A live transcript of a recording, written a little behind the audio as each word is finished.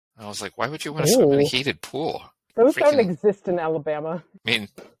I was like, why would you want to swim in a heated pool? Those don't exist in Alabama. I mean,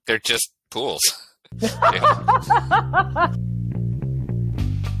 they're just pools.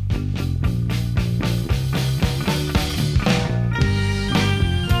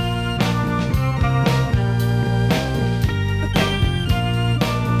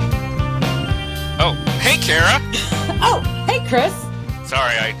 Oh, hey, Kara. Oh, hey, Chris.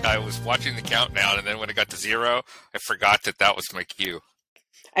 Sorry, I was watching the countdown, and then when it got to 0, I forgot that was my cue.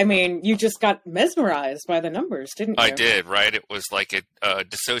 I mean, you just got mesmerized by the numbers, didn't you? I did, right? It was like a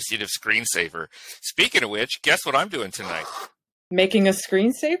dissociative screensaver. Speaking of which, guess what I'm doing tonight? Making a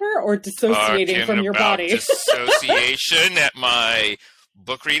screensaver or dissociating from your body? Dissociation at my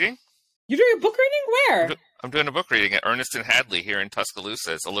book reading. You're doing a book reading? Where? I'm doing a book reading at Ernest and Hadley here in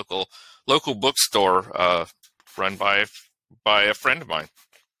Tuscaloosa. It's a local bookstore run by a friend of mine.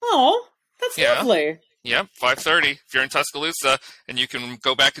 Oh, that's lovely. Yep, 5:30. If you're in Tuscaloosa and you can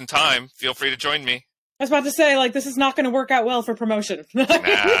go back in time, feel free to join me. I was about to say, this is not going to work out well for promotion. Nah,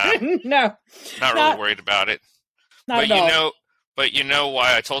 no. Not really worried about it. Not at all. But you know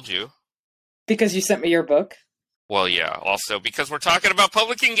why I told you? Because you sent me your book? Well, yeah. Also, because we're talking about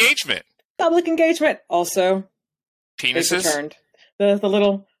public engagement. Public engagement. Also, penises returned. The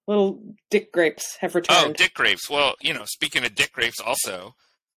little dick grapes have returned. Oh, dick grapes. Well, speaking of dick grapes also,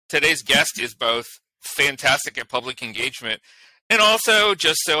 today's guest is both fantastic at public engagement and also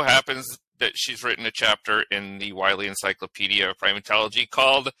just so happens that she's written a chapter in the Wiley Encyclopedia of Primatology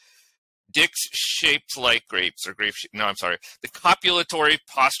called Dicks Shaped Like Grapes, or The Copulatory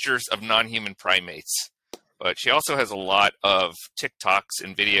Postures of Non-Human Primates. But she also has a lot of TikToks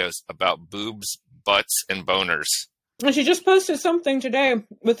and videos about boobs, butts, and boners. And she just posted something today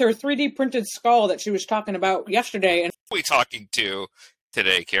with her 3D printed skull that she was talking about yesterday. And who are we talking to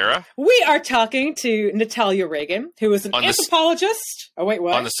today, Kara? We are talking to Natalia Reagan, who is an anthropologist. Oh, wait,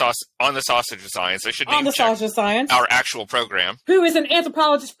 what? On the Sausage of Science. I should name on the Sausage of Science. Our actual program. Who is an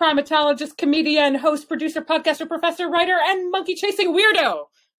anthropologist, primatologist, comedian, host, producer, podcaster, professor, writer, and monkey-chasing weirdo.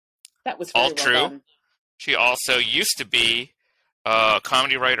 That was very all true. Well done. She also used to be a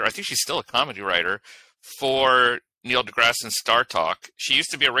comedy writer. I think she's still a comedy writer for Neil deGrasse and Star Talk. She used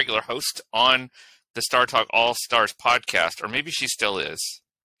to be a regular host on the Star Talk All Stars podcast, or maybe she still is.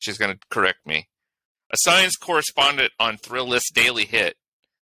 She's going to correct me. A science correspondent on Thrill List Daily Hit.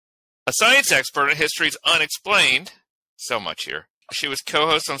 A science expert on History's Unexplained. So much here. She was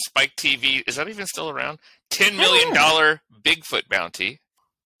co-host on Spike TV. Is that even still around? $10 million Bigfoot bounty.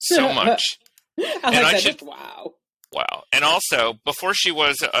 So much. Wow. Wow. And also, before she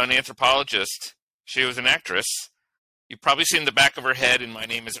was an anthropologist, she was an actress. You've probably seen the back of her head in My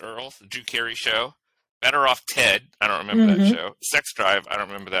Name is Earl, the Drew Carey show. Better Off Ted. I don't remember that show. Sex Drive. I don't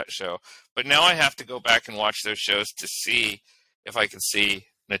remember that show. But now I have to go back and watch those shows to see if I can see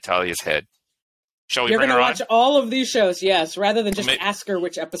Natalia's head. Shall we You're bring her on? You're going to watch all of these shows, yes, rather than just ask her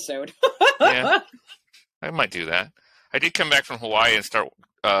which episode. Yeah, I might do that. I did come back from Hawaii and start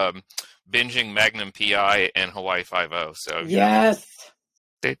binging Magnum P.I. and Hawaii Five-0. So yes.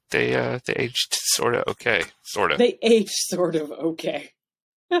 They aged sort of okay. Sort of. They aged sort of okay.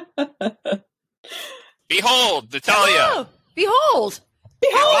 Behold, Natalia. Oh, behold.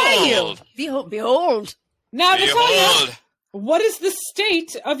 Behold. Behold. Now, Natalia, what is the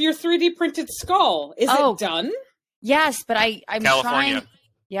state of your 3D printed skull? Is it done? Yes, but I'm California. trying.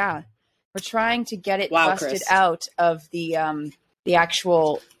 Yeah, we're trying to get it busted Chris. out of the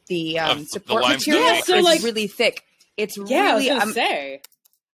actual support material. Yeah, so it's really thick. It's really. I was gonna say.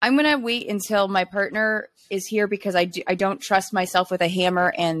 I'm gonna wait until my partner is here because I don't trust myself with a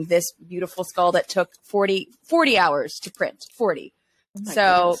hammer and this beautiful skull that took 40 hours to print. 40.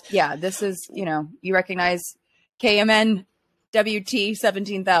 So goodness. Yeah, this is, you recognize KMN WT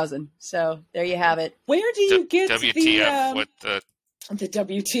 17,000. So there you have it. Where do you get WTF the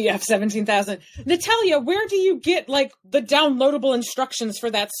WTF 17,000? Natalia, where do you get the downloadable instructions for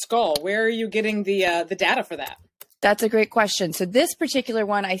that skull? Where are you getting the data for that? That's a great question. So this particular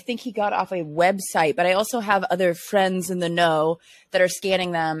one, I think he got off a website, but I also have other friends in the know that are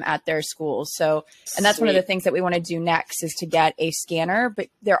scanning them at their schools. So, and that's one of the things that we want to do next is to get a scanner, but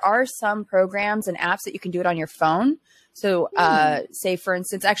there are some programs and apps that you can do it on your phone. So, say for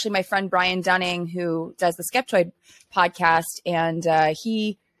instance, actually my friend Brian Dunning, who does the Skeptoid podcast, and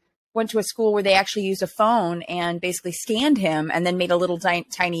he went to a school where they actually used a phone and basically scanned him and then made a little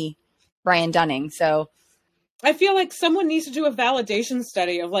tiny Brian Dunning. So, I feel like someone needs to do a validation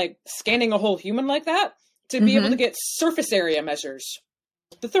study of scanning a whole human like that to be able to get surface area measures.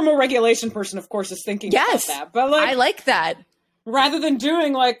 The thermoregulation person, of course, is thinking about that. But I like that. Rather than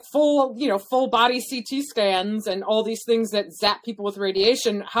doing like full body CT scans and all these things that zap people with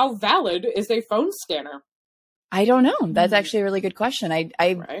radiation, how valid is a phone scanner? I don't know. That's actually a really good question. Right?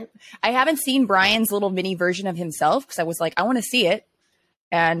 I haven't seen Brian's little mini version of himself because I was like, I want to see it,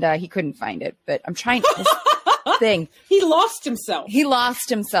 and he couldn't find it. But I'm trying this thing. He lost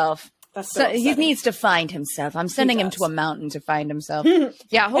himself. That's so he needs to find himself. I'm sending him to a mountain to find himself.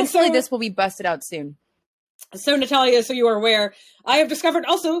 Yeah, hopefully this will be busted out soon. So Natalia, so you are aware, I have discovered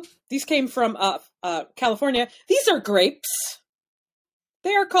also these came from California. These are grapes.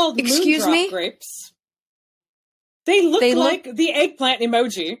 They are called Moondrop grapes. They look like the eggplant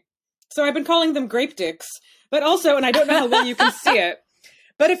emoji. So I've been calling them grape dicks. But also, and I don't know how well you can see it,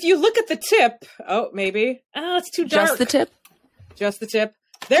 but if you look at the tip, it's too dark. Just the tip? Just the tip.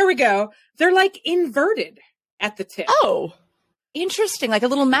 There we go. They're like inverted at the tip. Oh, interesting. Like a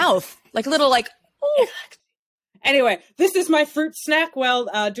little mouth. Like a little oh. Anyway, this is my fruit snack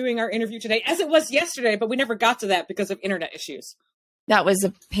while doing our interview today, as it was yesterday, but we never got to that because of internet issues. That was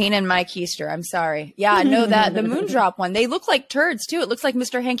a pain in my keister. I'm sorry. Yeah, no, that the Moondrop one. They look like turds too. It looks like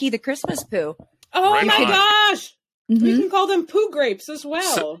Mr. Hanky the Christmas poo. Oh right my gosh! Mm-hmm. We can call them poo grapes as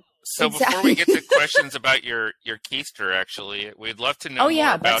well. So before we get to questions about your keister, actually, we'd love to know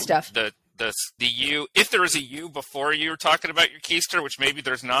more about stuff. The U. If there was a U before you were talking about your keister, which maybe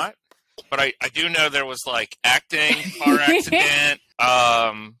there's not, but I do know there was like acting, car accident,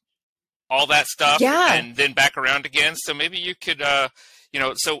 all that stuff, and then back around again. So maybe you could,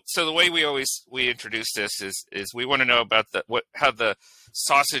 so the way we introduce this is we want to know about how the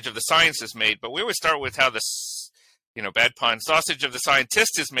sausage of the science is made, but we always start with how the bad pun, sausage of the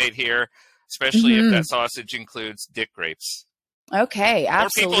scientist is made here, especially if that sausage includes dick grapes. Okay,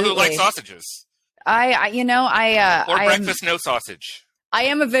 absolutely. Or people who like sausages. Or breakfast, no sausage. I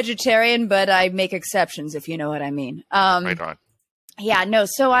am a vegetarian, but I make exceptions, if you know what I mean. Right on. Yeah, no.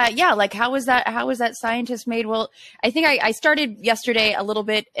 So, how was that scientist made? Well, I think I started yesterday a little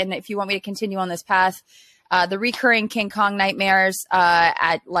bit. And if you want me to continue on this path, the recurring King Kong nightmares,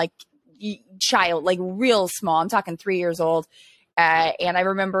 at child, like real small, I'm talking 3 years old. And I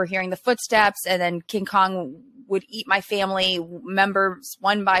remember hearing the footsteps, and then King Kong would eat my family members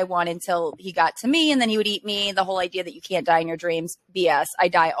one by one until he got to me, and then he would eat me. The whole idea that you can't die in your dreams, BS. I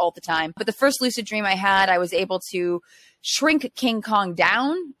die all the time. But the first lucid dream I had, I was able to shrink King Kong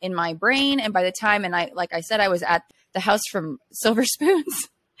down in my brain. And by the time, like I said, I was at the house from Silver Spoons,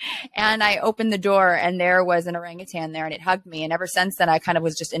 and I opened the door, and there was an orangutan there, and it hugged me. And ever since then, I kind of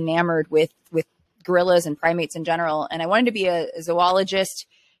was just enamored with gorillas and primates in general. And I wanted to be a zoologist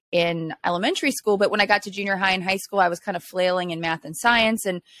in elementary school, but when I got to junior high and high school, I was kind of flailing in math and science.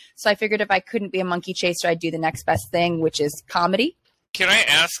 And so I figured if I couldn't be a monkey chaser, I'd do the next best thing, which is comedy. Can I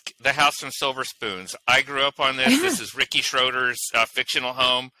ask the house from Silver Spoons? I grew up on this. This is Ricky Schroeder's fictional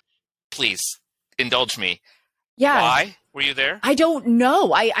home. Please indulge me. Yeah. Why were you there? I don't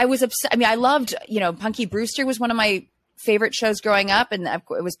know. I was upset. I mean, I loved, Punky Brewster was one of my favorite shows growing up, and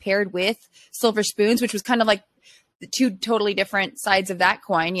it was paired with Silver Spoons, which was kind of like the two totally different sides of that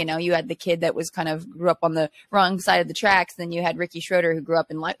coin. You had the kid that was grew up on the wrong side of the tracks. Then you had Ricky Schroeder, who grew up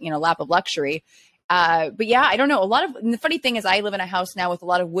in, lap of luxury. But yeah, I don't know. And the funny thing is I live in a house now with a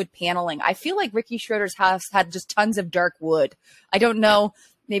lot of wood paneling. I feel like Ricky Schroeder's house had just tons of dark wood. I don't know.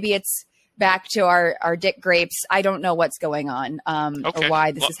 Maybe it's back to our dick grapes. I don't know what's going on, or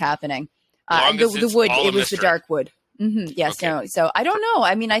why this is happening. The wood, it was the dark wood. Mm-hmm. Yes. Okay. No. So I don't know.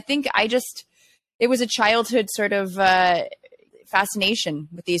 I mean, I think it was a childhood sort of fascination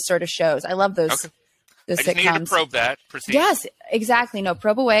with these sort of shows. I love those. Okay. Those I just sitcoms. needed to probe that. Proceed. Yes, exactly. No,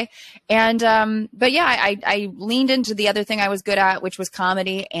 probe away. And but yeah, I leaned into the other thing I was good at, which was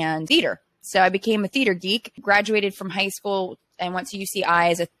comedy and theater. So I became a theater geek. Graduated from high school and went to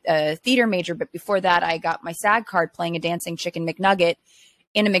UCI as a theater major. But before that, I got my SAG card playing a dancing chicken McNugget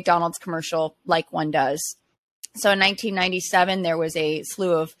in a McDonald's commercial, like one does. So in 1997, there was a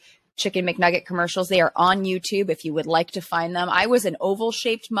slew of Chicken McNugget commercials. They are on YouTube if you would like to find them. I was an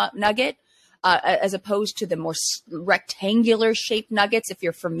oval-shaped nugget as opposed to the more rectangular shaped nuggets, if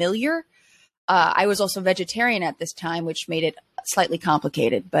you're familiar. I was also vegetarian at this time, which made it slightly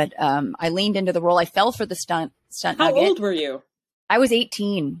complicated. But I leaned into the role. I fell for the stunt How nugget. How old were you? I was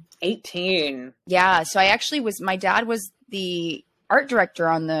 18. 18. Yeah. So I actually my dad was the art director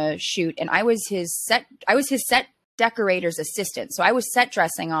on the shoot, and I was his set decorator's assistant. So I was set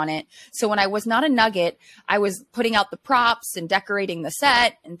dressing on it. So when I was not a nugget, I was putting out the props and decorating the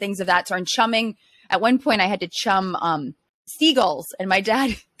set and things of that sort, and chumming. At one point I had to chum seagulls, and my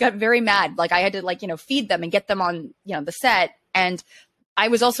dad got very mad. Like I had to feed them and get them on, the set. And I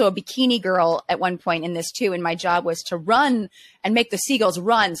was also a bikini girl at one point in this too. And my job was to run and make the seagulls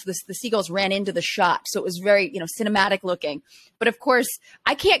run. So the seagulls ran into the shot. So it was very, cinematic looking. But of course,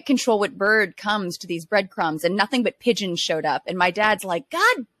 I can't control what bird comes to these breadcrumbs, and nothing but pigeons showed up. And my dad's like,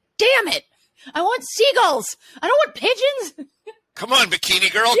 God damn it. I want seagulls. I don't want pigeons. Come on,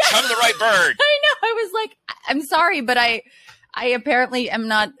 bikini girl, come the right bird. I know. I was like, I'm sorry, but I apparently am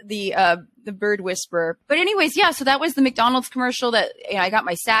not the bird whisperer. But anyways, yeah, so that was the McDonald's commercial that I got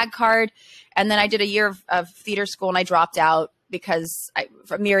my SAG card. And then I did a year of theater school, and I dropped out because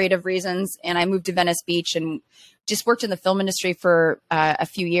for a myriad of reasons. And I moved to Venice Beach and just worked in the film industry for a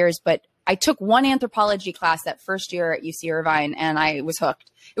few years. But I took one anthropology class that first year at UC Irvine, and I was hooked.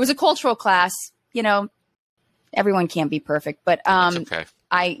 It was a cultural class. Everyone can't be perfect, but okay.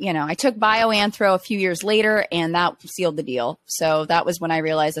 I took bioanthro a few years later, and that sealed the deal. So that was when I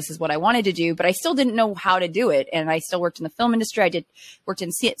realized this is what I wanted to do, but I still didn't know how to do it. And I still worked in the film industry. I worked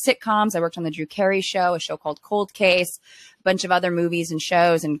in sitcoms. I worked on the Drew Carey Show, a show called Cold Case, a bunch of other movies and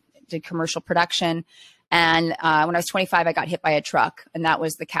shows, and did commercial production. And when I was 25, I got hit by a truck, and that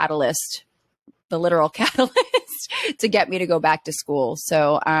was the catalyst, the literal catalyst to get me to go back to school.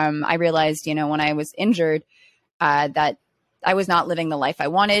 So I realized, when I was injured, that I was not living the life I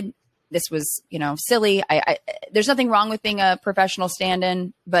wanted. This was, silly. There's nothing wrong with being a professional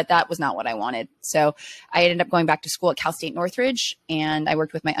stand-in, but that was not what I wanted. So I ended up going back to school at Cal State Northridge, and I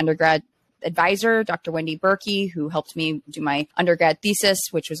worked with my undergrad advisor, Dr. Wendy Berkey, who helped me do my undergrad thesis,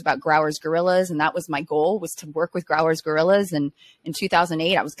 which was about Grauer's gorillas. And that was my goal, was to work with Grauer's gorillas. And in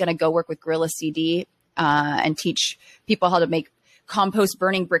 2008, I was going to go work with Gorilla CD and teach people how to make compost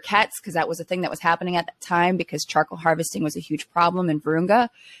burning briquettes, because that was a thing that was happening at that time, because charcoal harvesting was a huge problem in Virunga.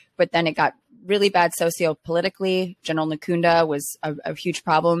 But then it got really bad socio-politically. General Nakunda was a huge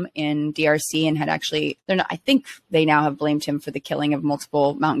problem in DRC, and had actually, I think they now have blamed him for the killing of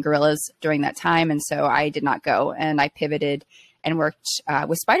multiple mountain gorillas during that time. And so I did not go, and I pivoted and worked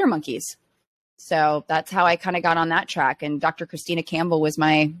with spider monkeys. So that's how I kind of got on that track. And Dr. Christina Campbell was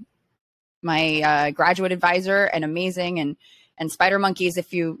my graduate advisor, and amazing. And spider monkeys,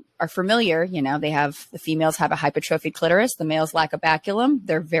 if you are familiar, the females have a hypertrophied clitoris, the males lack a baculum.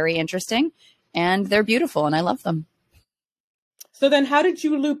 They're very interesting, and they're beautiful, and I love them. So then how did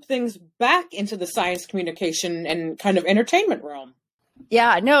you loop things back into the science communication and kind of entertainment realm?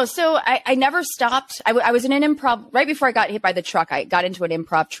 Yeah, no. So I never stopped. I was in an improv right before I got hit by the truck. I got into an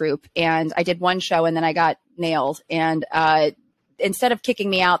improv troupe, and I did one show, and then I got nailed. And instead of kicking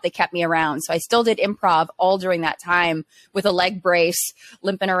me out, they kept me around. So I still did improv all during that time with a leg brace,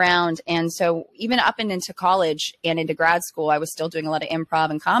 limping around. And so even up and into college and into grad school, I was still doing a lot of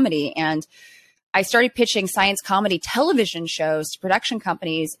improv and comedy. And I started pitching science comedy television shows to production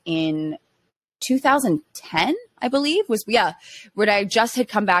companies in 2010, I believe, when I just had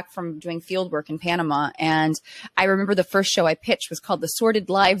come back from doing field work in Panama. And I remember the first show I pitched was called The Sordid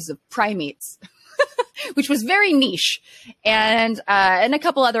Lives of Primates, which was very niche, and a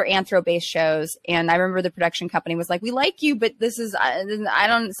couple other anthro-based shows. And I remember the production company was like, "We like you, but this is,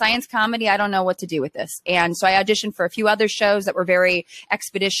 science comedy. I don't know what to do with this." And so I auditioned for a few other shows that were very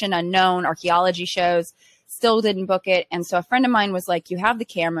expedition, unknown, archaeology shows. Still didn't book it. And so a friend of mine was like, "You have the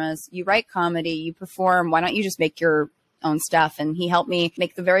cameras, you write comedy, you perform. Why don't you just make your own stuff?" And he helped me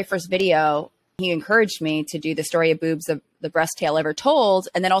make the very first video. He encouraged me to do the story of boobs, of the breast tale ever told.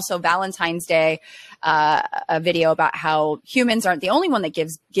 And then also Valentine's Day, a video about how humans aren't the only one that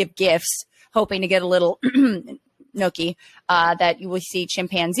give gifts, hoping to get a little nookie, that you will see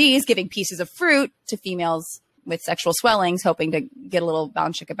chimpanzees giving pieces of fruit to females with sexual swellings, hoping to get a little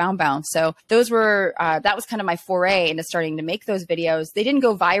bound chicka bound bound. So those were, that was kind of my foray into starting to make those videos. They didn't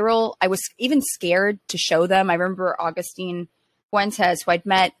go viral. I was even scared to show them. I remember Augustine Fuentes, who I'd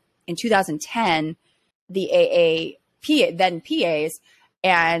met in 2010, the AAP, then PAs,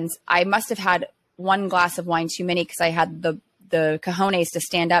 and I must have had one glass of wine too many, because I had the cojones to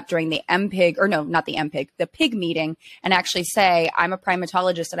stand up during the MPIG, or no, not the MPIG, the PIG meeting, and actually say, I'm a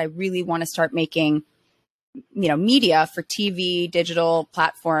primatologist and I really want to start making, media for TV, digital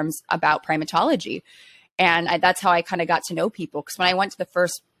platforms about primatology. And that's how I kind of got to know people. Because when I went to the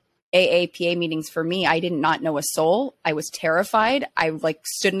first AAPA meetings, for me, I did not know a soul. I was terrified. I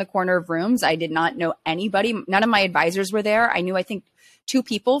stood in the corner of rooms. I did not know anybody. None of my advisors were there. I knew, I think, 2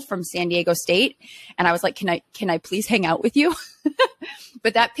 people from San Diego State. And I was like, can I please hang out with you?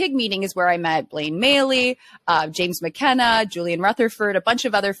 But that PIG meeting is where I met Blaine Maley, James McKenna, Julian Rutherford, a bunch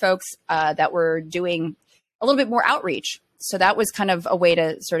of other folks that were doing a little bit more outreach. So that was kind of a way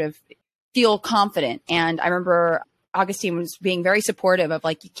to sort of feel confident. And I remember Augustine was being very supportive of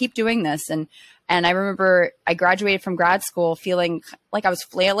like, you keep doing this. And I remember I graduated from grad school feeling like I was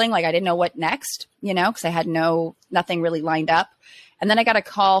flailing, like I didn't know what next, you know, because I had nothing really lined up. And then I got a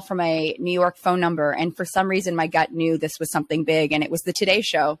call from a New York phone number. And for some reason, my gut knew this was something big. And it was the Today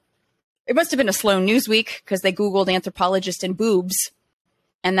Show. It must have been a slow news week because they Googled anthropologist and boobs.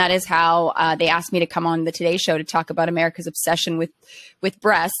 And that is how they asked me to come on the Today Show to talk about America's obsession with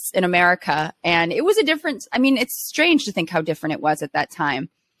breasts in America. And it was a difference. I mean, it's strange to think how different it was at that time,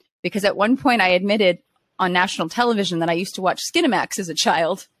 because at one point I admitted on national television that I used to watch Skinamax as a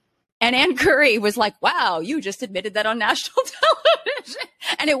child. And Ann Curry was like, wow, you just admitted that on national television.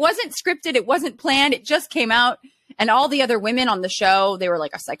 And it wasn't scripted. It wasn't planned. It just came out. And all the other women on the show, they were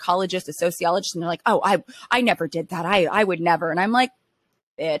like a psychologist, a sociologist. And they're like, oh, I never did that. I would never. And I'm like,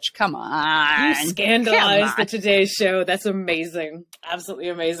 bitch, come on. You scandalized the Today Show. That's amazing. Absolutely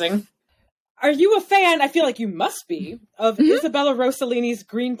amazing. Are you a fan, I feel like you must be, of Isabella Rossellini's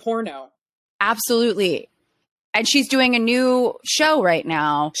Green Porno? Absolutely. And she's doing a new show right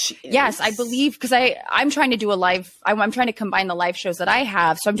now. Yes, I believe, because I'm trying to do I'm trying to combine the live shows that I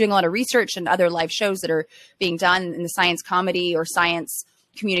have. So I'm doing a lot of research and other live shows that are being done in the science comedy or science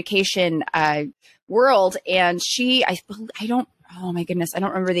communication world. And oh my goodness, I don't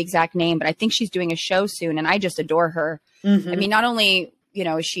remember the exact name, but I think she's doing a show soon. And I just adore her. Mm-hmm. I mean, not only, you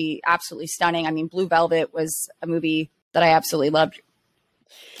know, is she absolutely stunning. I mean, Blue Velvet was a movie that I absolutely loved.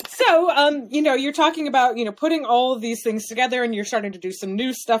 So, you know, you're talking about, you know, putting all of these things together, and you're starting to do some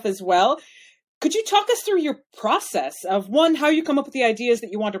new stuff as well. Could you talk us through your process of, one, how you come up with the ideas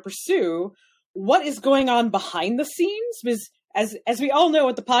that you want to pursue? What is going on behind the scenes? Because as we all know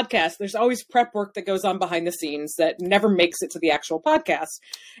at the podcast, there's always prep work that goes on behind the scenes that never makes it to the actual podcast.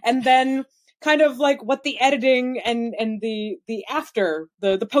 And then kind of like what the editing and the after,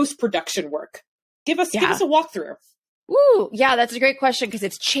 the post-production work. Give us a walkthrough. Ooh, yeah, that's a great question, because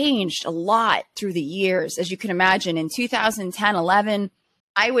it's changed a lot through the years. As you can imagine, in 2010, 11,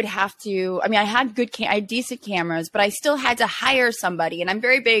 I would have to, I mean, I had I had decent cameras, but I still had to hire somebody. And I'm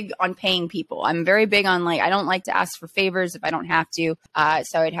very big on paying people. I'm very big on, like, I don't like to ask for favors if I don't have to.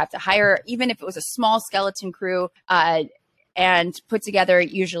 So I'd have to hire, even if it was a small skeleton crew, and put together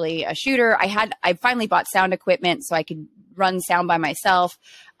usually a shooter. I finally bought sound equipment so I could run sound by myself.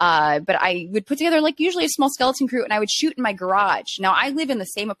 But I would put together like usually a small skeleton crew, and I would shoot in my garage. Now I live in the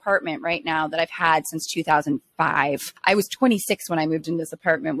same apartment right now that I've had since 2005. I was 26 when I moved into this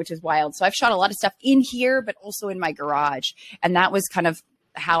apartment, which is wild. So I've shot a lot of stuff in here, but also in my garage. And that was kind of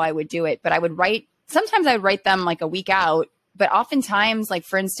how I would do it. But sometimes I would write them like a week out, but oftentimes, like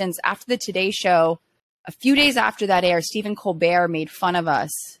for instance, after the Today Show, a few days after that air, Stephen Colbert made fun of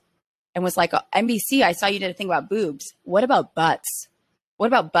us and was like, NBC, I saw you did a thing about boobs. What about butts? What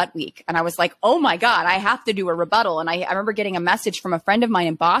about butt week? And I was like, oh my God, I have to do a rebuttal. And I remember getting a message from a friend of mine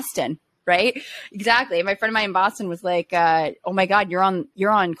in Boston, right? Exactly. My friend of mine in Boston was like, oh my God, you're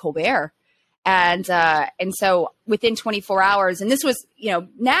on Colbert. And so within 24 hours, and this was, you know,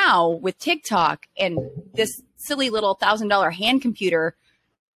 now with TikTok and this silly little $1,000 hand computer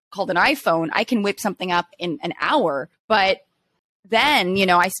called an iPhone, I can whip something up in an hour. But then, you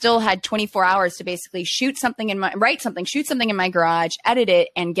know, I still had 24 hours to basically shoot something in my garage, edit it,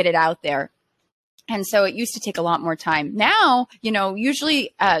 and get it out there. And so it used to take a lot more time. Now, you know,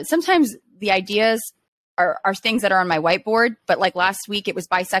 usually sometimes the ideas are things that are on my whiteboard, but like last week it was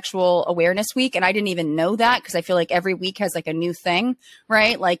Bisexual Awareness Week, and I didn't even know that, because I feel like every week has like a new thing,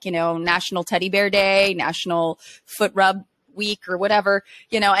 right? Like, you know, National Teddy Bear Day, National Foot Rub Week, or whatever,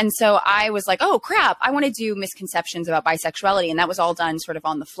 you know. And so I was like, oh crap, I want to do misconceptions about bisexuality, and that was all done sort of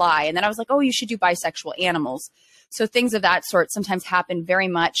on the fly. And then I was like, oh, you should do bisexual animals. So things of that sort sometimes happen very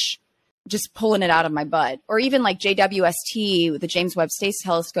much just pulling it out of my butt. Or even like JWST, the James Webb Space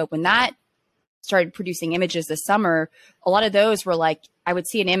Telescope, when that started producing images this summer, a lot of those were like, I would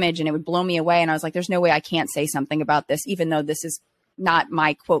see an image and it would blow me away, and I was like, there's no way I can't say something about this, even though this is not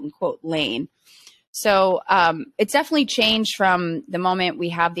my quote unquote lane. So it's definitely changed from the moment we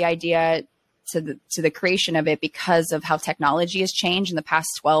have the idea to the creation of it, because of how technology has changed in the past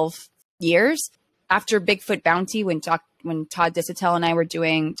 12 years. After Bigfoot Bounty, when Todd Disotell and I were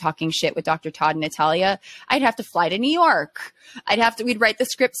doing Talking Shit with Dr. Todd and Natalia, I'd have to fly to New York. We'd write the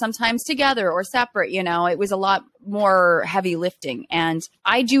script sometimes together or separate, you know. It was a lot more heavy lifting. And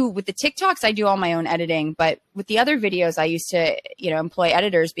with the TikToks, I do all my own editing, but with the other videos, I used to, you know, employ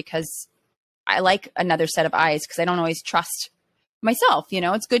editors, because I like another set of eyes, because I don't always trust myself. You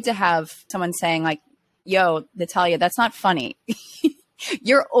know, it's good to have someone saying like, yo, Natalia, that's not funny.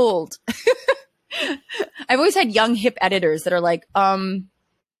 You're old. I've always had young hip editors that are like,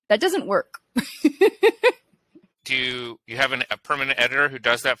 that doesn't work. Do do you have a permanent editor who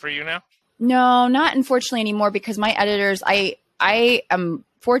does that for you now? No, not unfortunately anymore, because my editors, I am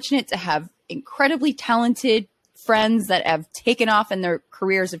fortunate to have incredibly talented friends that have taken off in their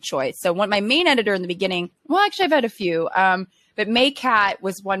careers of choice. So my main editor in the beginning, well, actually I've had a few, but May Cat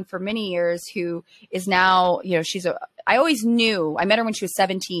was one for many years, who is now, I always knew, I met her when she was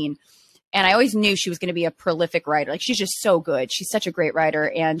 17, and I always knew she was going to be a prolific writer. Like, she's just so good. She's such a great writer,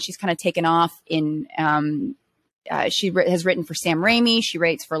 and she's kind of taken off in, she has written for Sam Raimi. She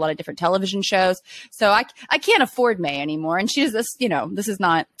writes for a lot of different television shows. So I can't afford May anymore. And she does this, this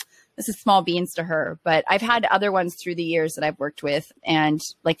is small beans to her, but I've had other ones through the years that I've worked with. And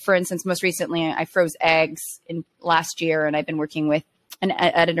like, for instance, most recently I froze eggs in last year, and I've been working with an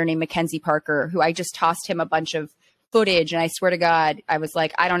editor named Mackenzie Parker, who I just tossed him a bunch of footage. And I swear to God, I was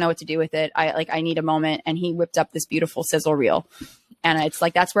like, I don't know what to do with it. I need a moment. And he whipped up this beautiful sizzle reel. And it's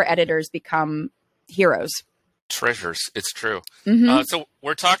like, that's where editors become heroes. Treasures. It's true. Mm-hmm. So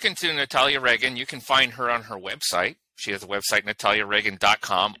we're talking to Natalia Reagan. You can find her on her website. She has a website,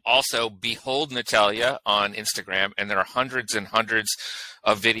 nataliareagan.com. Also, Behold Natalia on Instagram, and there are hundreds and hundreds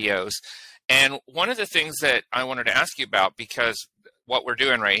of videos. And one of the things that I wanted to ask you about, because what we're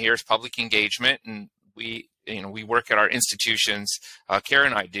doing right here is public engagement, and we work at our institutions, Kara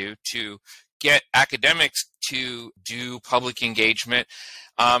and I do, to get academics to do public engagement.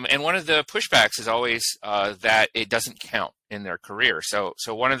 And one of the pushbacks is always that it doesn't count in their career. So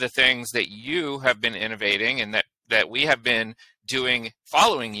one of the things that you have been innovating, and that we have been doing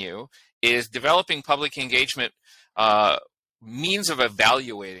following you, is developing public engagement means of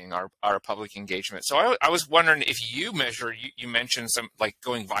evaluating our public engagement. So I was wondering if you measure, you mentioned some, like,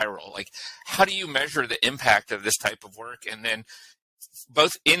 going viral, like, how do you measure the impact of this type of work? And then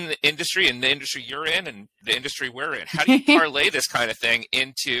both in the industry and the industry you're in and the industry we're in, how do you parlay this kind of thing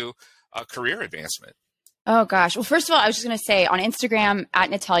into a career advancement? Oh gosh. Well, first of all, I was just going to say, on Instagram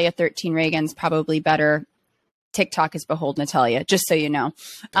at Natalia13Reagan's probably better. TikTok is Behold Natalia, just so you know.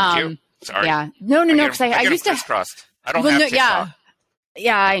 Thank you. Sorry. Yeah. No. Because I used to. I don't have TikTok.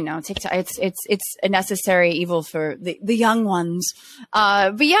 Yeah, I know. TikTok. It's a necessary evil for the young ones.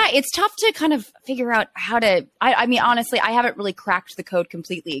 But yeah, it's tough to kind of figure out how to. I mean, honestly, I haven't really cracked the code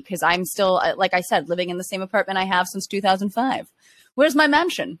completely, because I'm still, like I said, living in the same apartment I have since 2005. Where's my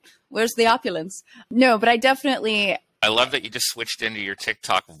mansion? Where's the opulence? No, but I definitely. I love that you just switched into your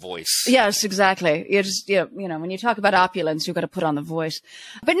TikTok voice. Yes, exactly. You just, when you talk about opulence, you've got to put on the voice.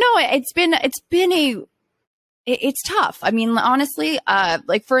 But no, it's tough. I mean, honestly,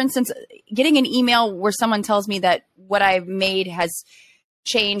 like, for instance, getting an email where someone tells me that what I've made has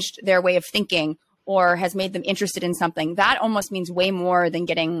changed their way of thinking or has made them interested in something, that almost means way more than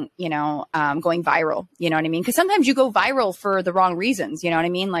getting, going viral. You know what I mean? Because sometimes you go viral for the wrong reasons. You know what I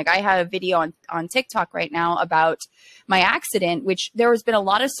mean? Like, I have a video on TikTok right now about my accident, which there has been a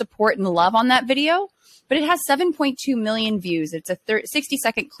lot of support and love on that video, but it has 7.2 million views. It's a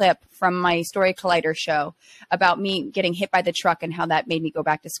 60-second clip from my Story Collider show about me getting hit by the truck and how that made me go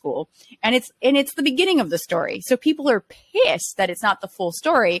back to school. And it's the beginning of the story. So people are pissed that it's not the full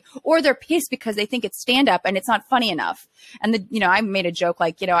story, or they're pissed because they think it's stand-up and it's not funny enough. And I made a joke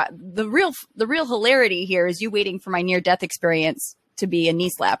like, the real hilarity here is you waiting for my near-death experience to be a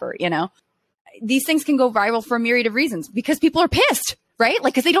knee slapper. These things can go viral for a myriad of reasons, because people are pissed, right?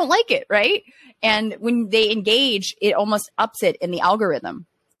 Like, because they don't like it, right? And when they engage, it almost ups it in the algorithm,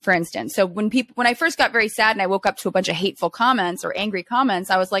 for instance. So when I first got very sad and I woke up to a bunch of hateful comments or angry comments,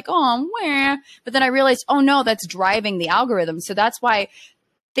 I was like, oh, where? But then I realized, oh no, that's driving the algorithm. So that's why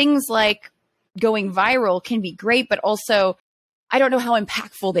things like going viral can be great, but also I don't know how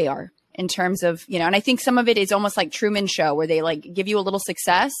impactful they are in terms of, and I think some of it is almost like Truman Show, where they like give you a little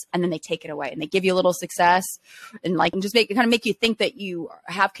success and then they take it away, and they give you a little success and just kind of make you think that you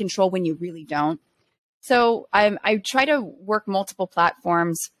have control when you really don't. So I try to work multiple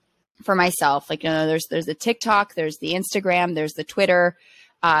platforms for myself. Like, there's the TikTok, there's the Instagram, there's the Twitter,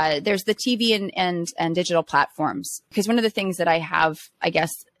 there's the TV and digital platforms. Because one of the things that I have, I guess,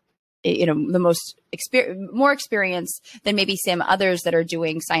 the most more experience than maybe some others that are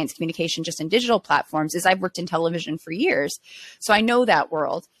doing science communication just in digital platforms is I've worked in television for years. So I know that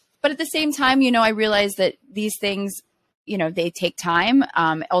world. But at the same time, I realize that these things, they take time.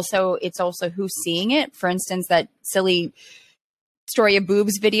 It's also who's seeing it. For instance, that silly Story of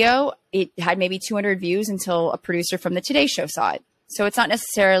Boobs video, it had maybe 200 views until a producer from the Today Show saw it. So it's not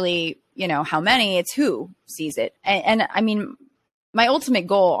necessarily, how many, it's who sees it. And I mean, my ultimate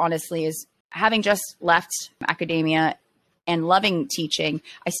goal, honestly, is having just left academia and loving teaching.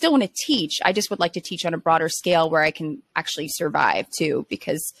 I still want to teach. I just would like to teach on a broader scale where I can actually survive too,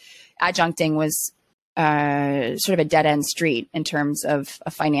 because adjuncting was sort of a dead end street in terms of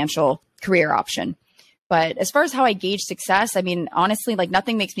a financial career option. But as far as how I gauge success, I mean, honestly, like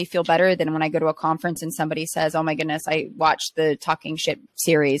nothing makes me feel better than when I go to a conference and somebody says, oh my goodness, I watched the Talking Shit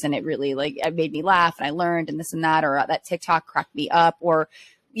series and it really it made me laugh and I learned and this and that, or that TikTok cracked me up. Or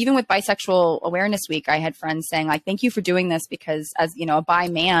even with Bisexual Awareness Week, I had friends saying like, thank you for doing this, because as, you know, a bi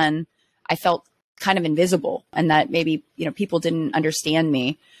man, I felt kind of invisible and that maybe, you know, people didn't understand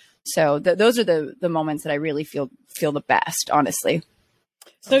me. So those are the moments that I really feel the best, honestly.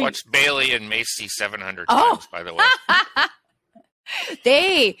 So I watched Bailey and Macy 700 times, by the way.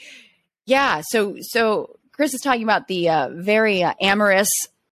 So Chris is talking about the very amorous,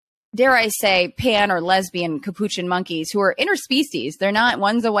 dare I say, pan or lesbian capuchin monkeys who are interspecies. They're not,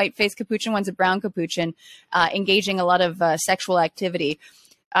 one's a white-faced capuchin, one's a brown capuchin, engaging a lot of sexual activity.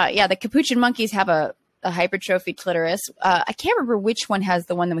 The capuchin monkeys have a hypertrophied clitoris. I can't remember which one has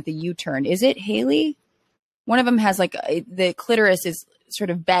the one with the U-turn. Is it Haley? One of them has like the clitoris is sort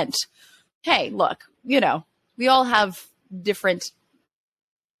of bent. Hey, look, you know, we all have different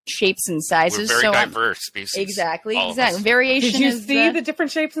shapes and sizes. We're very diverse species. Exactly. Variation. Did you see the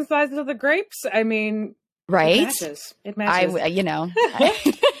different shapes and sizes of the grapes? I mean, right? It matches. You know.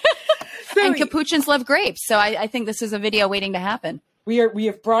 And capuchins love grapes, so I think this is a video waiting to happen. We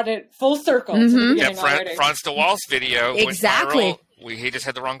have brought it full circle. To the beginning already. Franz de Waal's video. Exactly. He just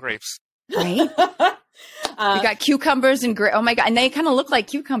had the wrong grapes. Right. We got cucumbers and oh my God. And they kind of look like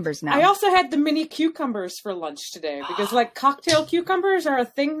cucumbers now. I also had the mini cucumbers for lunch today because like cocktail cucumbers are a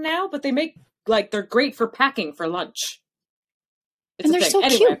thing now, but they make like, they're great for packing for lunch. And they're so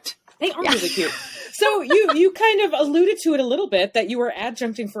cute. They are really cute. So you kind of alluded to it a little bit that you were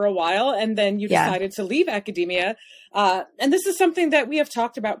adjuncting for a while and then you decided to leave academia. And this is something that we have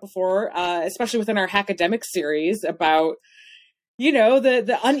talked about before, especially within our Hackademic series about, you know,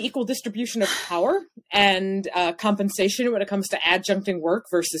 the unequal distribution of power and compensation when it comes to adjuncting work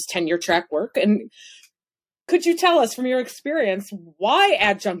versus tenure track work. And could you tell us from your experience why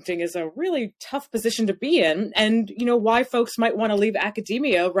adjuncting is a really tough position to be in and, you know, why folks might want to leave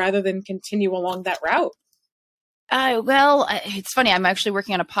academia rather than continue along that route? Well, it's funny. I'm actually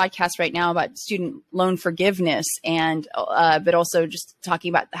working on a podcast right now about student loan forgiveness and, but also just talking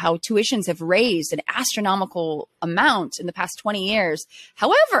about how tuitions have raised an astronomical amount in the past 20 years.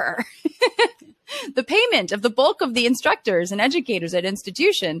 However, the payment of the bulk of the instructors and educators at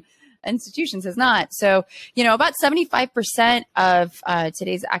institutions has not. So, you know, about 75% of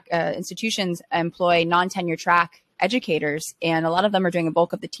today's institutions employ non-tenure track educators, and a lot of them are doing a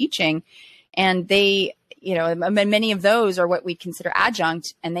bulk of the teaching. And they, you know, many of those are what we consider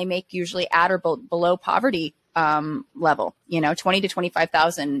adjunct, and they make usually at or below poverty level. You know, 20 to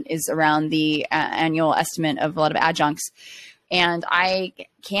 25,000 is around the annual estimate of a lot of adjuncts. And I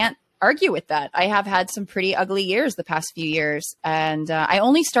can't argue with that. I have had some pretty ugly years the past few years. And I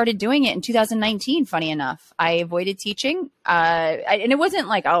only started doing it in 2019, funny enough. I avoided teaching. And it wasn't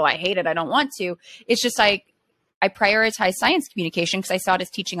like, oh, I hate it, I don't want to. It's just I prioritized science communication because I saw it as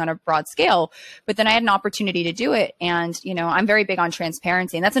teaching on a broad scale, but then I had an opportunity to do it. And, you know, I'm very big on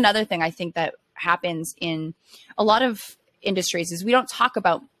transparency. And that's another thing I think that happens in a lot of industries is we don't talk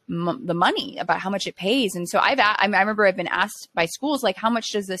about the money, about how much it pays. And so I remember I've been asked by schools, like, how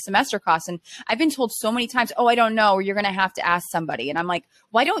much does this semester cost? And I've been told so many times, oh, I don't know, or you're going to have to ask somebody. And I'm like,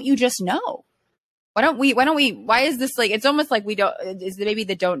 why don't you just know? Why is this like, it's almost like we don't, is it maybe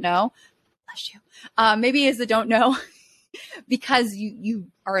the don't know? Bless you. Maybe is the don't know because you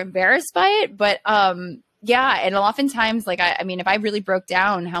are embarrassed by it. But yeah. And oftentimes, like, I mean, if I really broke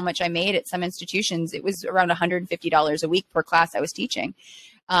down how much I made at some institutions, it was around $150 a week per class I was teaching.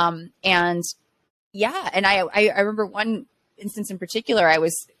 And yeah, and I remember one instance in particular, I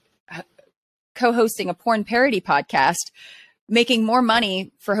was co-hosting a porn parody podcast, making more money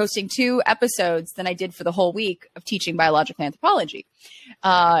for hosting 2 episodes than I did for the whole week of teaching biological anthropology.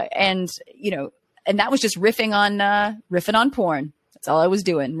 And, you know, and that was just riffing on porn. That's all I was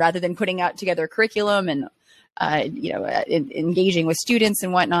doing, rather than putting out together a curriculum and, you know, engaging with students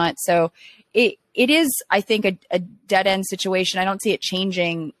and whatnot. So it is, I think, a dead end situation. I don't see it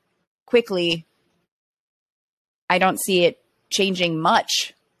changing quickly. I don't see it changing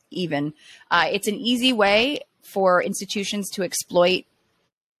much even. It's an easy way for institutions to exploit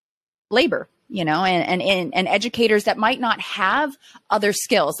labor, you know, and educators that might not have other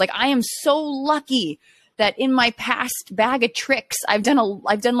skills. Like, I am so lucky that in my past bag of tricks, I've done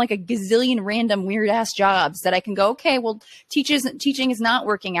like a gazillion random weird ass jobs that I can go, okay, well, teaching is not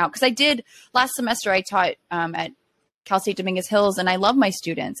working out. Cause I did last semester, I taught at Cal State Dominguez Hills, and I love my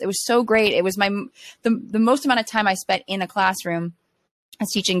students. It was so great. It was the most amount of time I spent in a classroom I was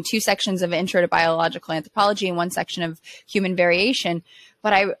teaching 2 sections of Intro to Biological Anthropology and 1 section of Human Variation.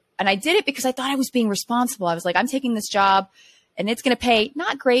 But I did it because I thought I was being responsible. I was like, I'm taking this job and it's going to pay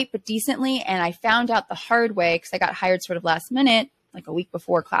not great, but decently. And I found out the hard way, because I got hired sort of last minute, like a week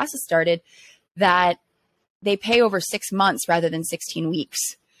before classes started, that they pay over 6 months rather than 16 weeks.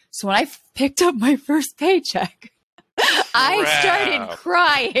 So when I picked up my first paycheck, I started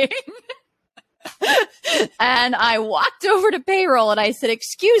crying. And I walked over to payroll and I said,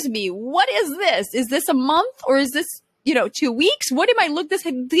 excuse me, what is this? Is this a month or is this, 2 weeks? What am I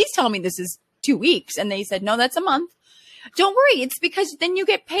please tell me this is 2 weeks. And they said, no, that's a month. Don't worry. It's because then you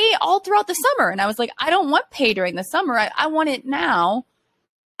get pay all throughout the summer. And I was like, I don't want pay during the summer. I want it now.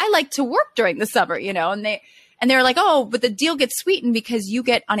 I like to work during the summer, and they were like, oh, but the deal gets sweetened because you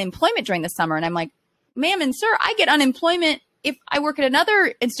get unemployment during the summer. And I'm like, ma'am and sir, I get unemployment if I work at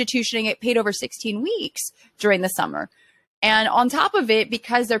another institution and get paid over 16 weeks during the summer. And on top of it,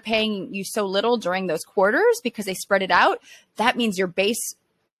 because they're paying you so little during those quarters, because they spread it out, that means your base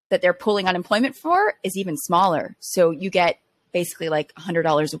that they're pulling unemployment for is even smaller. So you get basically like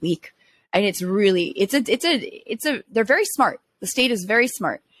 $100 a week. And it's really, they're very smart. The state is very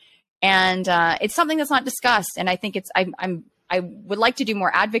smart. And it's something that's not discussed. And I think I would like to do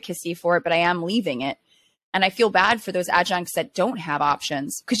more advocacy for it, but I am leaving it. And I feel bad for those adjuncts that don't have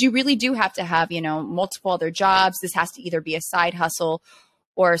options, because you really do have to have, multiple other jobs. This has to either be a side hustle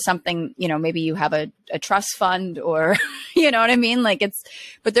or something, maybe you have a trust fund or, you know what I mean?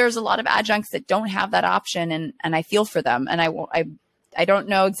 But there's a lot of adjuncts that don't have that option, and I feel for them. And I don't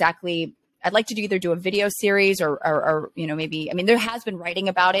know exactly. I'd like to either do a video series or maybe, there has been writing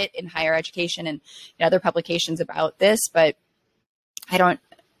about it in higher education and in other publications about this, but I don't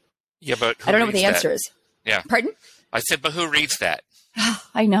know what the answer is. Yeah. Pardon? I said, but who reads that?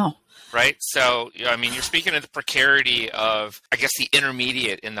 I know. Right. So, you're speaking of the precarity of, I guess, the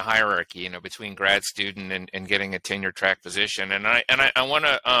intermediate in the hierarchy, between grad student and getting a tenure track position. And I want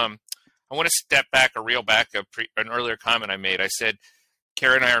to step back or reel back an earlier comment I made. I said,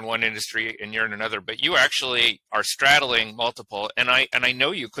 Kara and I are in one industry and you're in another, but you actually are straddling multiple. And I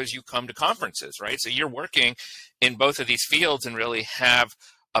know you because you come to conferences, right? So you're working in both of these fields and really have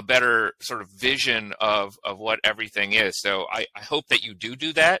a better sort of vision of what everything is. So I hope that you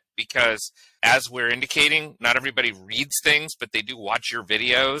do that, because as we're indicating, not everybody reads things, but they do watch your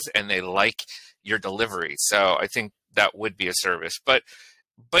videos and they like your delivery. So I think that would be a service. But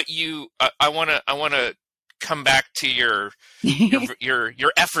you, I want to come back to your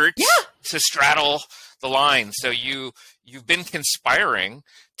efforts to straddle the line. So you've been conspiring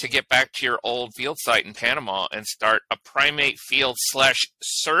to get back to your old field site in Panama and start a primate field /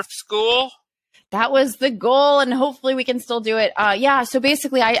 surf school. That was the goal, and hopefully we can still do it. So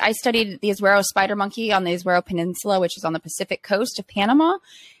basically I studied the Azuero spider monkey on the Azuero Peninsula, which is on the Pacific coast of Panama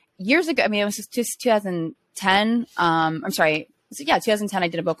years ago. It was just 2010. 2010, I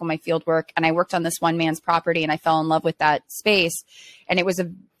did a book on my field work, and I worked on this one man's property, and I fell in love with that space, and it was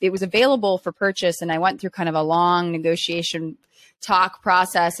available for purchase. And I went through kind of a long negotiation talk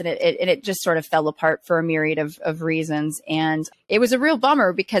process, and it just sort of fell apart for a myriad of reasons. And it was a real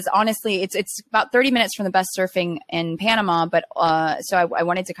bummer, because honestly, it's about 30 minutes from the best surfing in Panama. But so I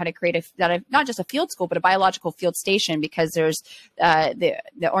wanted to kind of create not just a field school, but a biological field station, because there's the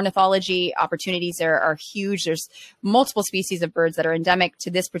ornithology opportunities there are huge. There's multiple species of birds that are endemic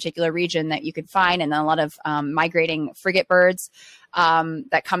to this particular region that you could find, and then a lot of migrating frigate birds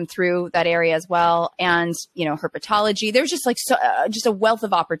that come through that area as well. And, herpetology, there's just just a wealth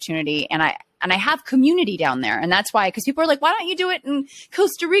of opportunity. And I have community down there. And that's why, because people are like, why don't you do it in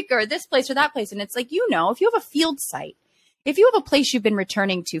Costa Rica or this place or that place? And it's like, if you have a field site, if you have a place you've been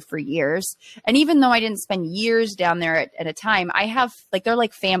returning to for years, and even though I didn't spend years down there at a time, I have, they're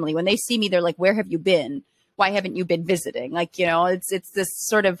like family. When they see me, they're like, where have you been? Why haven't you been visiting? It's this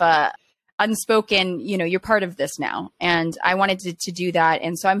sort of unspoken, you're part of this now. And I wanted to do that.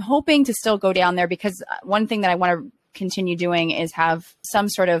 And so I'm hoping to still go down there, because one thing that I want to continue doing is have some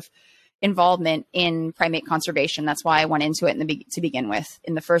sort of involvement in primate conservation. That's why I went into it to begin with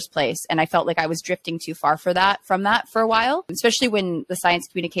in the first place. And I felt like I was drifting too far from that for a while, especially when the science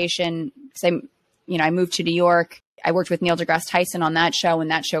communication, because I moved to New York. I worked with Neil deGrasse Tyson on that show,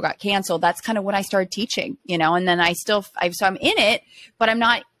 and that show got canceled. That's kind of when I started teaching, and then so I'm in it, but I'm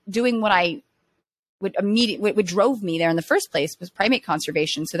not doing what I what drove me there in the first place was primate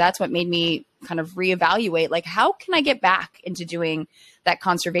conservation. So that's what made me kind of reevaluate, how can I get back into doing that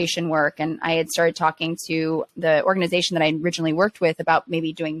conservation work? And I had started talking to the organization that I originally worked with about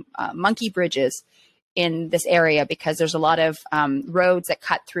maybe doing monkey bridges in this area because there's a lot of roads that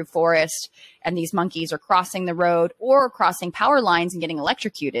cut through forest, and these monkeys are crossing the road or crossing power lines and getting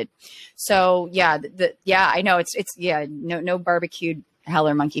electrocuted. So yeah, I know it's no barbecued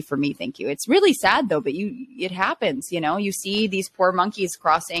howler monkey for me. Thank you. It's really sad though, but it happens, you see these poor monkeys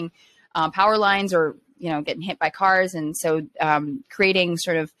crossing power lines or, getting hit by cars. And so creating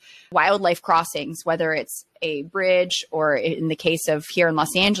sort of wildlife crossings, whether it's a bridge or in the case of here in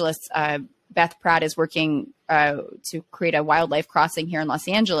Los Angeles, Beth Pratt is working to create a wildlife crossing here in Los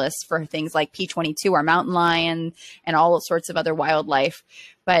Angeles for things like P22, our mountain lion, and all sorts of other wildlife.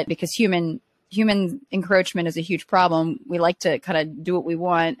 But because human encroachment is a huge problem, we like to kind of do what we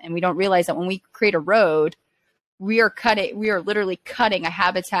want, and we don't realize that when we create a road, we are literally cutting a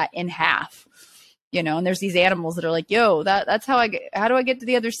habitat in half. And there's these animals that are like, yo, that's how do I get to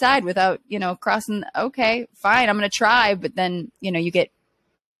the other side without, crossing? Okay, fine. I'm going to try. But then, you get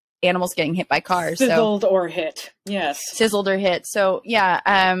animals getting hit by cars. Sizzled or hit. Yes. Sizzled or hit. So yeah.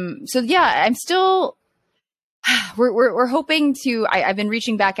 I'm still, we're hoping to, I've been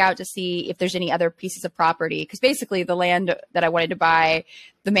reaching back out to see if there's any other pieces of property. Cause basically the land that I wanted to buy,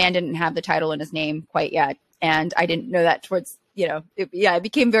 the man didn't have the title in his name quite yet. And I didn't know that towards, it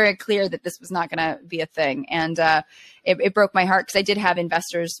became very clear that this was not going to be a thing. And it broke my heart because I did have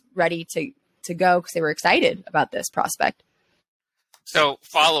investors ready to go because they were excited about this prospect. So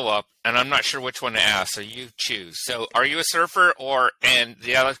follow up, and I'm not sure which one to ask, so you choose. So are you a surfer and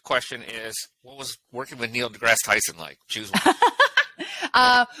the other question is, what was working with Neil deGrasse Tyson like? Choose one.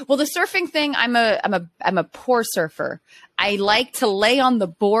 Well, the surfing thing, I'm a poor surfer. I like to lay on the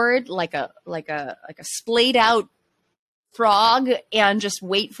board like a splayed out frog and just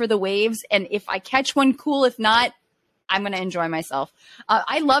wait for the waves. And if I catch one, cool. If not, I'm going to enjoy myself.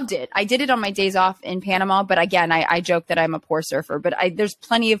 I loved it. I did it on my days off in Panama, but again, I joke that I'm a poor surfer, but there's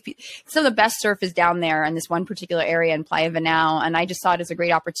plenty of, some of the best surf is down there in this one particular area in Playa Vinal. And I just saw it as a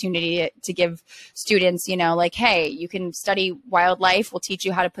great opportunity to give students, like, hey, you can study wildlife. We'll teach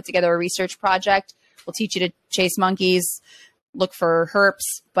you how to put together a research project. We'll teach you to chase monkeys, look for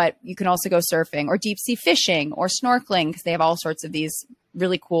herps, but you can also go surfing or deep sea fishing or snorkeling because they have all sorts of these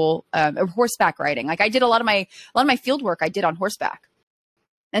really cool horseback riding. Like I did a lot of my field work I did on horseback.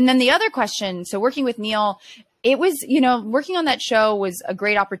 And then the other question, so working with Neil, it was, working on that show was a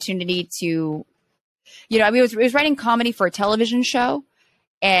great opportunity to, it was writing comedy for a television show.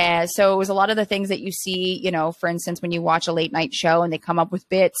 And so it was a lot of the things that you see, for instance, when you watch a late night show and they come up with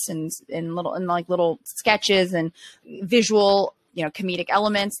bits and little sketches and visual, comedic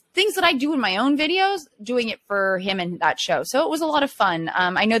elements, things that I do in my own videos, doing it for him in that show. So it was a lot of fun.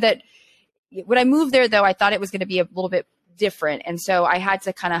 I know that when I moved there, though, I thought it was going to be a little bit different. And so I had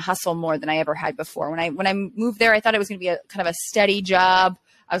to kind of hustle more than I ever had before. When I moved there, I thought it was going to be a kind of a steady job.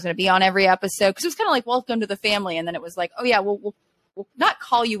 I was going to be on every episode because it was kind of like welcome to the family. And then it was like, oh yeah, we'll not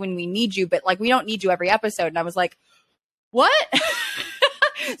call you when we need you, but like, we don't need you every episode. And I was like, what?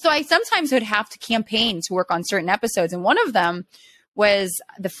 So I sometimes would have to campaign to work on certain episodes. And one of them was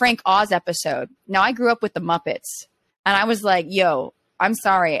the Frank Oz episode. Now I grew up with the Muppets and I was like, yo, I'm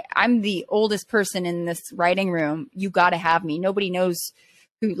sorry. I'm the oldest person in this writing room. You got to have me. Nobody knows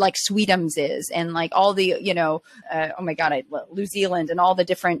who like Sweetums is and like all the, oh my God, New Zealand and all the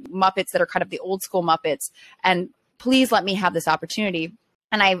different Muppets that are kind of the old school Muppets. And please let me have this opportunity.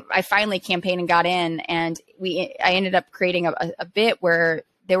 And I finally campaigned and got in, and I ended up creating a bit where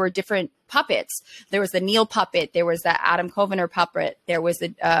there were different puppets. There was the Neil puppet. There was the Adam Covenor puppet. There was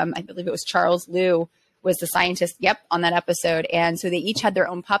the, I believe it was Charles Liu was the scientist. Yep. On that episode. And so they each had their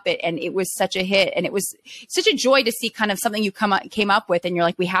own puppet, and it was such a hit, and it was such a joy to see kind of something you came up with. And you're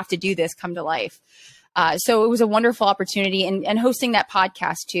like, we have to do this, come to life. So it was a wonderful opportunity, and hosting that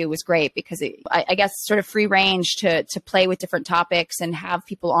podcast too was great because I guess sort of free range to play with different topics and have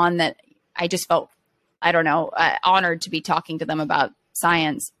people on that I just felt, honored to be talking to them about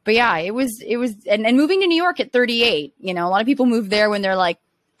science. But yeah, it was, and moving to New York at 38, a lot of people move there when they're like,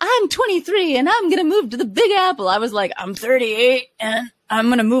 I'm 23 and I'm going to move to the Big Apple. I was like, I'm 38 and I'm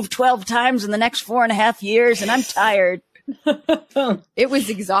going to move 12 times in the next 4.5 years and I'm tired. It was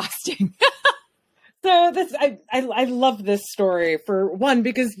exhausting. So I love this story for one,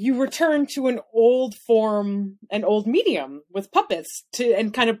 because you returned to an old form, an old medium with puppets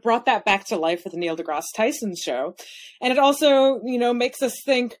and kind of brought that back to life with the Neil deGrasse Tyson show. And it also, makes us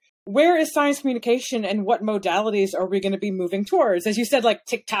think, where is science communication and what modalities are we going to be moving towards? As you said, like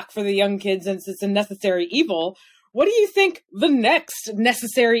TikTok for the young kids, and it's a necessary evil. What do you think the next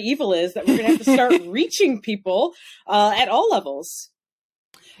necessary evil is that we're going to have to start reaching people at all levels?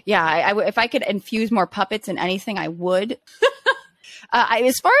 Yeah, if I could infuse more puppets in anything, I would.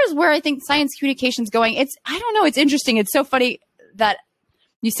 As far as where I think science communication is going, I don't know. It's interesting. It's so funny that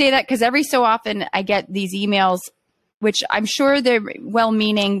you say that because every so often I get these emails, which I'm sure they're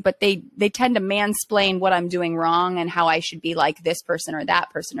well-meaning, but they tend to mansplain what I'm doing wrong and how I should be like this person or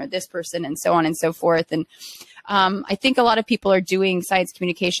that person or this person and so on and so forth. And I think a lot of people are doing science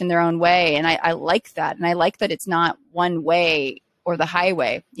communication their own way. And I like that. And I like that it's not one way or the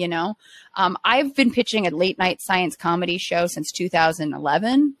highway, you know. I've been pitching a late night science comedy show since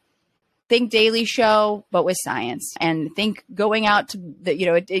 2011. Think Daily Show, but with science, and think going out to the, you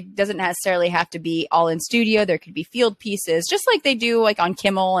know, it doesn't necessarily have to be all in studio. There could be field pieces, just like they do like on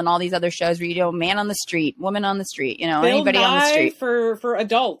Kimmel and all these other shows where you do man on the street, woman on the street, you know, Bill anybody Nye on the street for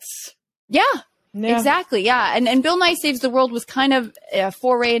adults. Yeah, exactly. Yeah. And Bill Nye Saves the World was kind of a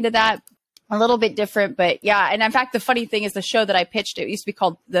foray into that, a little bit different, but yeah. And in fact, the funny thing is the show that I pitched, it used to be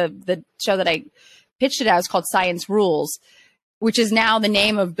called the show that I pitched it as called Science Rules, which is now the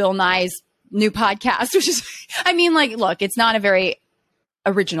name of Bill Nye's new podcast, which is, I mean, like, look, it's not a very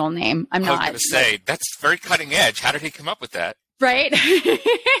original name. I was going to say, that's very cutting edge. How did he come up with that? Right.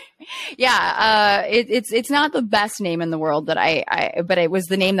 Yeah. It's not the best name in the world that but it was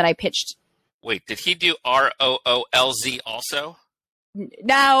the name that I pitched. Wait, did he do ROOLZ also?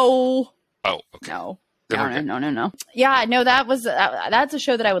 No. Oh, okay. No. No. Yeah, no, that's a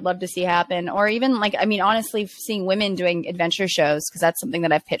show that I would love to see happen. Or even like, I mean, honestly, seeing women doing adventure shows, because that's something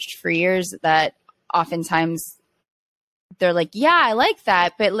that I've pitched for years, that oftentimes they're like, yeah, I like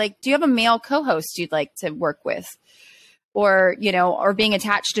that. But like, do you have a male co-host you'd like to work with? Or, you know, or being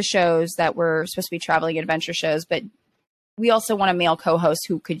attached to shows that were supposed to be traveling adventure shows, but we also want a male co-host.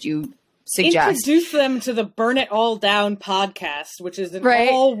 Who could you suggest? Introduce them to the Burn It All Down podcast, which is an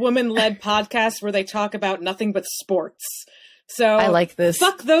all-woman-led podcast where they talk about nothing but sports. So I like this.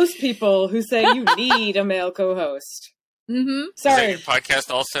 Fuck those people who say you need a male co-host. Mm-hmm. Sorry. Is that your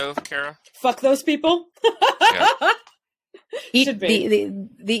podcast also, Kara? Fuck those people? Yeah. Should be.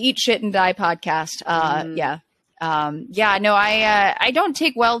 The Eat Shit and Die podcast. Yeah. No, I don't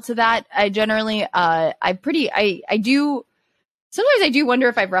take well to that. I generally, sometimes I do wonder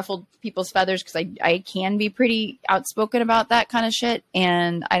if I've ruffled people's feathers, because I can be pretty outspoken about that kind of shit.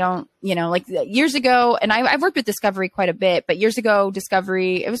 And I don't, you know, like years ago, and I've worked with Discovery quite a bit, but years ago,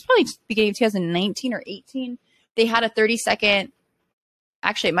 Discovery, it was probably beginning of 2019 or 18. They had a 30-second,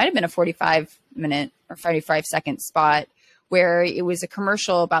 actually, it might have been a 45-minute or 45-second spot where it was a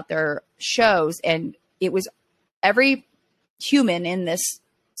commercial about their shows. And it was every human in this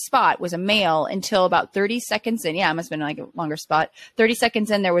spot was a male until about 30 seconds in. Yeah, it must have been like a longer spot. 30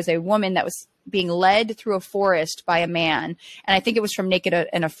 seconds in, there was a woman that was being led through a forest by a man. And I think it was from Naked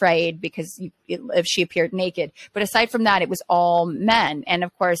and Afraid, because if she appeared naked. But aside from that, it was all men. And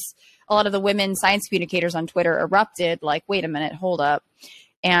of course, a lot of the women science communicators on Twitter erupted like, wait a minute, hold up.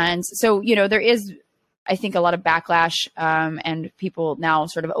 And so, you know, there is, I think, a lot of backlash and people now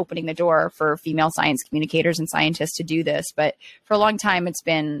sort of opening the door for female science communicators and scientists to do this. But for a long time, it's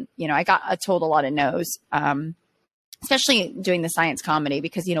been, you know, I got told a lot of no's, especially doing the science comedy,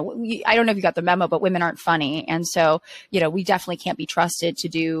 because, you know, I don't know if you got the memo, but women aren't funny. And so, you know, we definitely can't be trusted to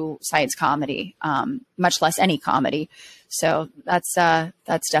do science comedy, much less any comedy. So that's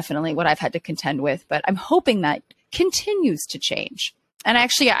definitely what I've had to contend with. But I'm hoping that continues to change. And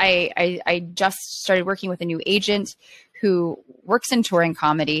actually, I just started working with a new agent who works in touring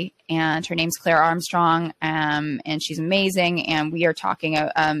comedy, and her name's Claire Armstrong, and she's amazing. And we are talking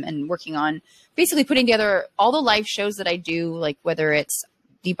and working on basically putting together all the live shows that I do, like whether it's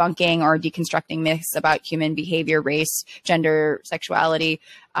debunking or deconstructing myths about human behavior, race, gender, sexuality,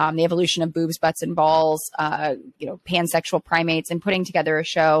 the evolution of boobs, butts, and balls, you know, pansexual primates, and putting together a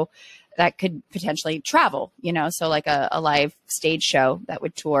show that could potentially travel, you know, so like a live stage show that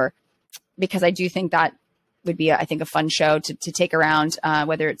would tour, because I do think that would be, I think, a fun show to take around,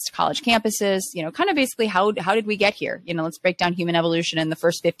 whether it's college campuses, you know, kind of basically how did we get here? You know, let's break down human evolution in the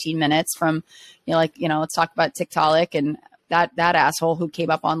first 15 minutes from, you know, like, you know, let's talk about Tiktaalik and that asshole who came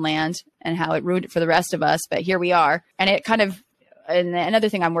up on land and how it ruined it for the rest of us. But here we are. And it kind of, and another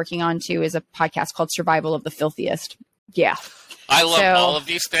thing I'm working on too is a podcast called Survival of the Filthiest. Yeah. I love all of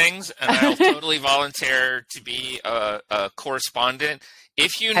these things, and I'll totally volunteer to be a correspondent.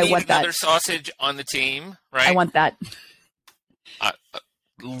 If you need another sausage on the team, right? I want that.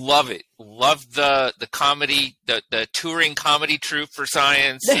 Love it. Love the comedy, the touring comedy troupe for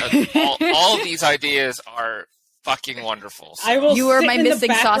science. All of these ideas are fucking wonderful. So. You are my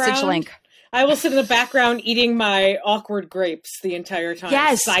missing sausage link. I will sit in the background eating my awkward grapes the entire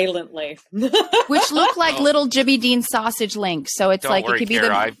time, silently. Which look like little Jimmy Dean sausage links. So it's like, worry, it could be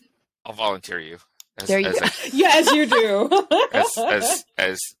Kara, I'll volunteer you. There you go. Yeah, as you do.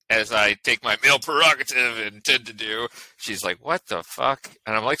 as I take my male prerogative and tend to do, she's like, "What the fuck?"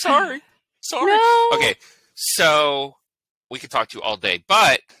 And I'm like, "Sorry." No. Okay, so we could talk to you all day,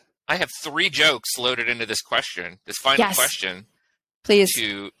 but I have 3 jokes loaded into this final question. Please.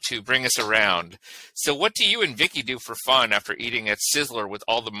 To bring us around. So what do you and Vicky do for fun after eating at Sizzler with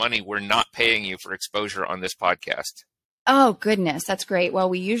all the money we're not paying you for exposure on this podcast? Oh, goodness. That's great. Well,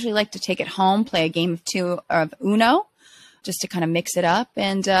 we usually like to take it home, play a game of Uno, just to kind of mix it up,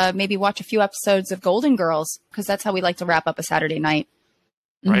 and maybe watch a few episodes of Golden Girls, because that's how we like to wrap up a Saturday night.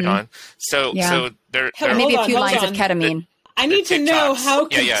 Right on. So there maybe a few lines of ketamine. I need to know how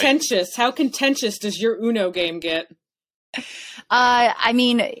contentious does your Uno game get? I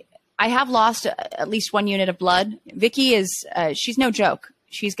mean, I have lost at least 1 unit of blood. Vicky is, she's no joke.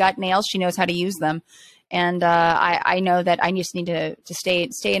 She's got nails. She knows how to use them. And I know that I just need to stay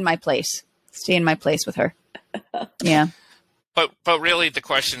in my place. Stay in my place with her. Yeah. But really the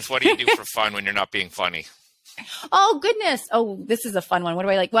question is, what do you do for fun when you're not being funny? Oh, goodness. Oh, this is a fun one. What do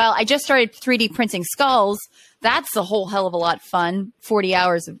I like? Well, I just started 3D printing skulls. That's a whole hell of a lot of fun. 40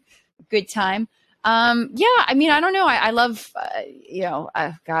 hours of good time. Yeah, I mean, I don't know. I love,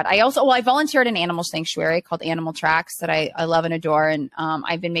 God, I volunteered at an animal sanctuary called Animal Tracks that I love and adore. And,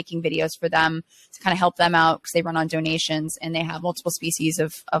 I've been making videos for them to kind of help them out, because they run on donations, and they have multiple species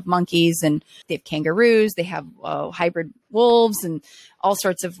of monkeys, and they have kangaroos, they have hybrid wolves, and all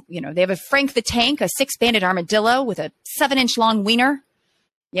sorts of, they have a Frank the Tank, a 6-banded armadillo with a 7-inch long wiener.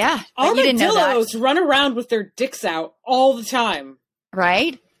 Yeah. Armadillos run around with their dicks out all the time.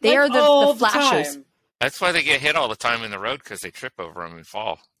 Right? They are the flashes. That's why they get hit all the time in the road, because they trip over them and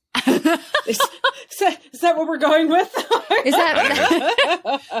fall. Is that what we're going with? Is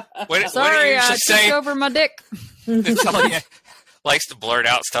that? Sorry, I took over my dick. Natalia likes to blurt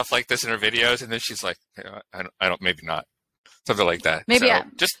out stuff like this in her videos, and then she's like, "I don't, maybe not." Something like that. Maybe I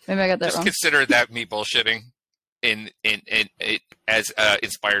got that wrong. Consider that me bullshitting as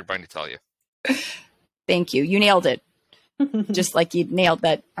inspired by Natalia. Thank you. You nailed it. Just like you nailed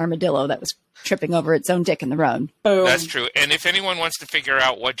that armadillo that was tripping over its own dick in the road. Boom. That's true. And if anyone wants to figure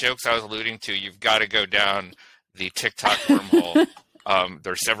out what jokes I was alluding to, you've got to go down the TikTok wormhole.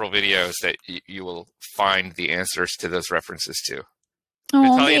 There are several videos that you will find the answers to those references to. Oh,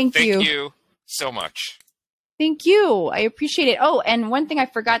 Natalia, thank you so much. Thank you. I appreciate it. Oh, and one thing I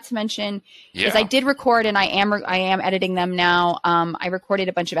forgot to mention is I did record, and I am editing them now. I recorded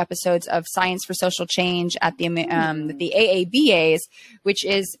a bunch of episodes of Science for Social Change at the AABAs, which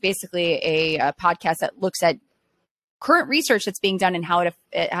is basically a podcast that looks at current research that's being done and how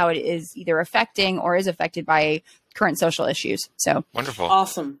it is either affecting or is affected by current social issues. So wonderful.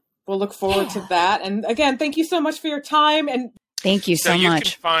 Awesome. We'll look forward to that. And again, thank you so much for your time. And thank you so much. So you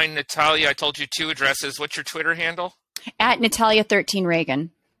can find Natalia. I told you 2 addresses. What's your Twitter handle? At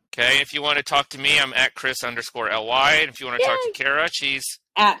Natalia13Reagan. Okay. If you want to talk to me, I'm at Chris_LY. And if you want to talk to Kara, she's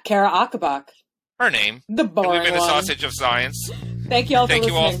at Kara Achenbach. Her name. The boring We've been one. the sausage of science. Thank you all for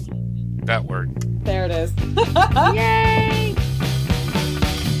listening. Thank you all. That word. There it is. Yay!